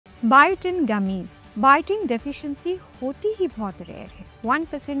Biotin gummies. Biotin deficiency होती ही बहुत rare है,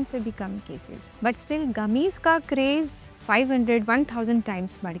 1% से भी कम केसेस, बट स्टिल गमीज का क्रेज 500-1000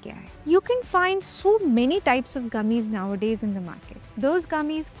 times बढ़ गया है. You can find so many types of gummies nowadays in the market. Those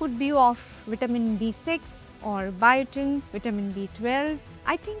gummies could be of vitamin B6 or biotin, vitamin B12.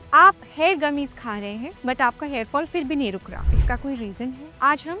 I think आप hair gummies खा रहे हैं but आपका hair fall फिर भी नहीं रुक रहा. इसका कोई रीजन है?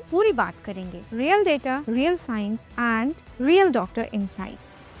 आज हम पूरी बात करेंगे. Real data, real science and real doctor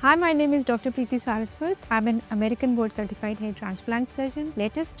insights. Hi, my name is Dr. Preeti Saraswat. I'm an American board certified hair transplant surgeon.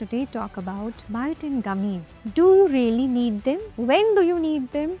 Let us today talk about Biotin gummies. Do you really need them? When do you need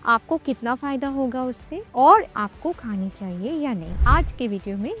them? आपको कितना फायदा होगा उससे और आपको खानी चाहिए या नहीं? आज के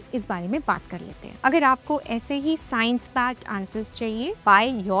वीडियो में इस बारे में बात कर लेते हैं. अगर आपको ऐसे ही साइंस बैक्ड आंसर्स चाहिए by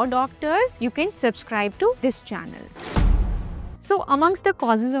your doctors, you can subscribe to this channel. So amongst the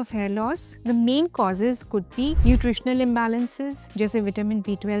causes of hair loss, the main causes could be nutritional imbalances, जैसे vitamin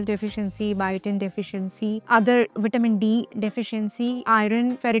B12 deficiency, biotin deficiency, other vitamin D deficiency, iron,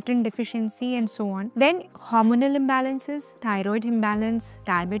 ferritin deficiency, and so on. Then hormonal imbalances, thyroid imbalance,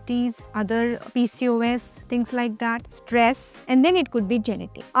 diabetes, other PCOS, things like that, stress, and then it could be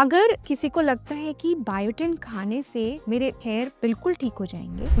genetic. अगर किसी को लगता है कि biotin खाने से मेरे hair बिल्कुल ठीक हो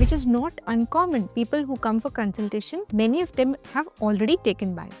जाएंगे, which is not uncommon. People who come for consultation, many of them have already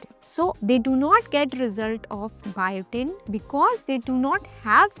taken biotin. So they do not get result of biotin because they do not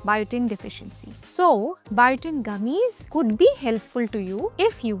have biotin deficiency. So biotin gummies could be helpful to you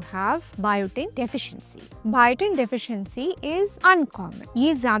if you have biotin deficiency. Biotin deficiency is uncommon.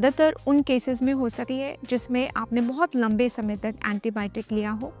 ये ज्यादातर उन cases में हो सकती है जिसमें आपने बहुत लंबे समय तक एंटीबायोटिक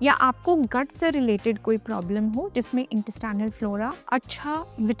लिया हो या आपको गट से रिलेटेड कोई प्रॉब्लम हो जिसमें इंटेस्टाइनल फ्लोरा अच्छा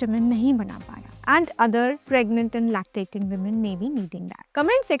विटामिन नहीं बना पाया. And other pregnant and lactating women may be needing that.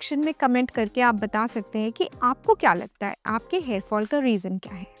 Comment section में कमेंट करके आप बता सकते हैं कि आपको क्या लगता है, आपके हेयर फॉल का रीजन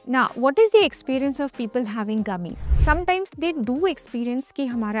क्या है. Now, what is the experience of people having gummies? Sometimes they do experience कि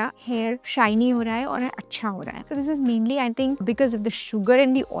हमारा hair shiny हो रहा है और अच्छा हो रहा है. So this is mainly, I think, because of the sugar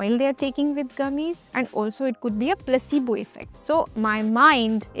and the oil they are taking with gummies, and also it could be a placebo effect. So my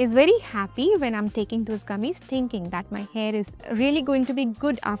mind is very happy when I'm taking those gummies, thinking that my hair is really going to be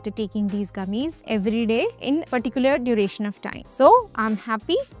good after taking these gummies every day in particular duration of time. So I'm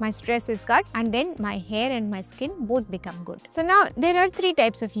happy, my stress is cut, and then my hair and my skin both become good. So now there are three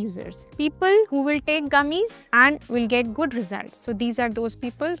types of users. People who will take gummies and will get good results. So these are those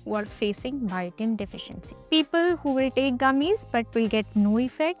people who are facing biotin deficiency. People who will take gummies but will get no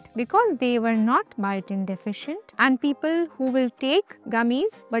effect because they were not biotin deficient, and people who will take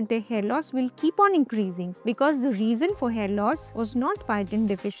gummies but their hair loss will keep on increasing because the reason for hair loss was not biotin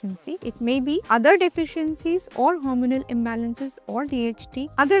deficiency. It may be other deficiencies or hormonal imbalances or DHT,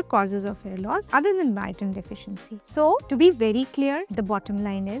 other causes of hair loss other than biotin deficiency. So to be very clear, the bottom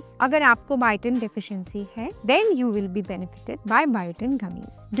line is, अगर आपको biotin deficiency है, then you will be benefited by biotin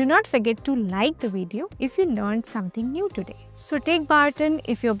gummies. Do not forget to like the video if you learned something new today. So take biotin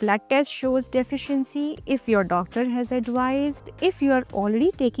if your blood test shows deficiency, if your doctor has advised, if you are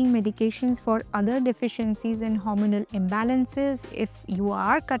already taking medications for other deficiencies and hormonal imbalances, if you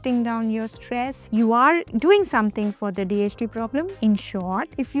are cutting down your stress, you are doing something for the DHT problem. In short,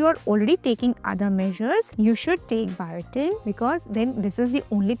 if you are already taking other measures, you should take biotin because then this is the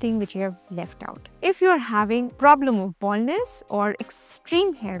only thing which you have left out. If you are having problem of baldness or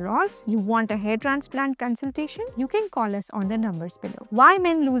extreme hair loss, you want a hair transplant consultation, you can call us on the numbers below. Why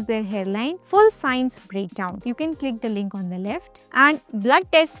men lose their hairline? Full science breakdown. You can click the link on the left, and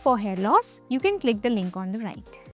blood tests for hair loss, you can click the link on the right.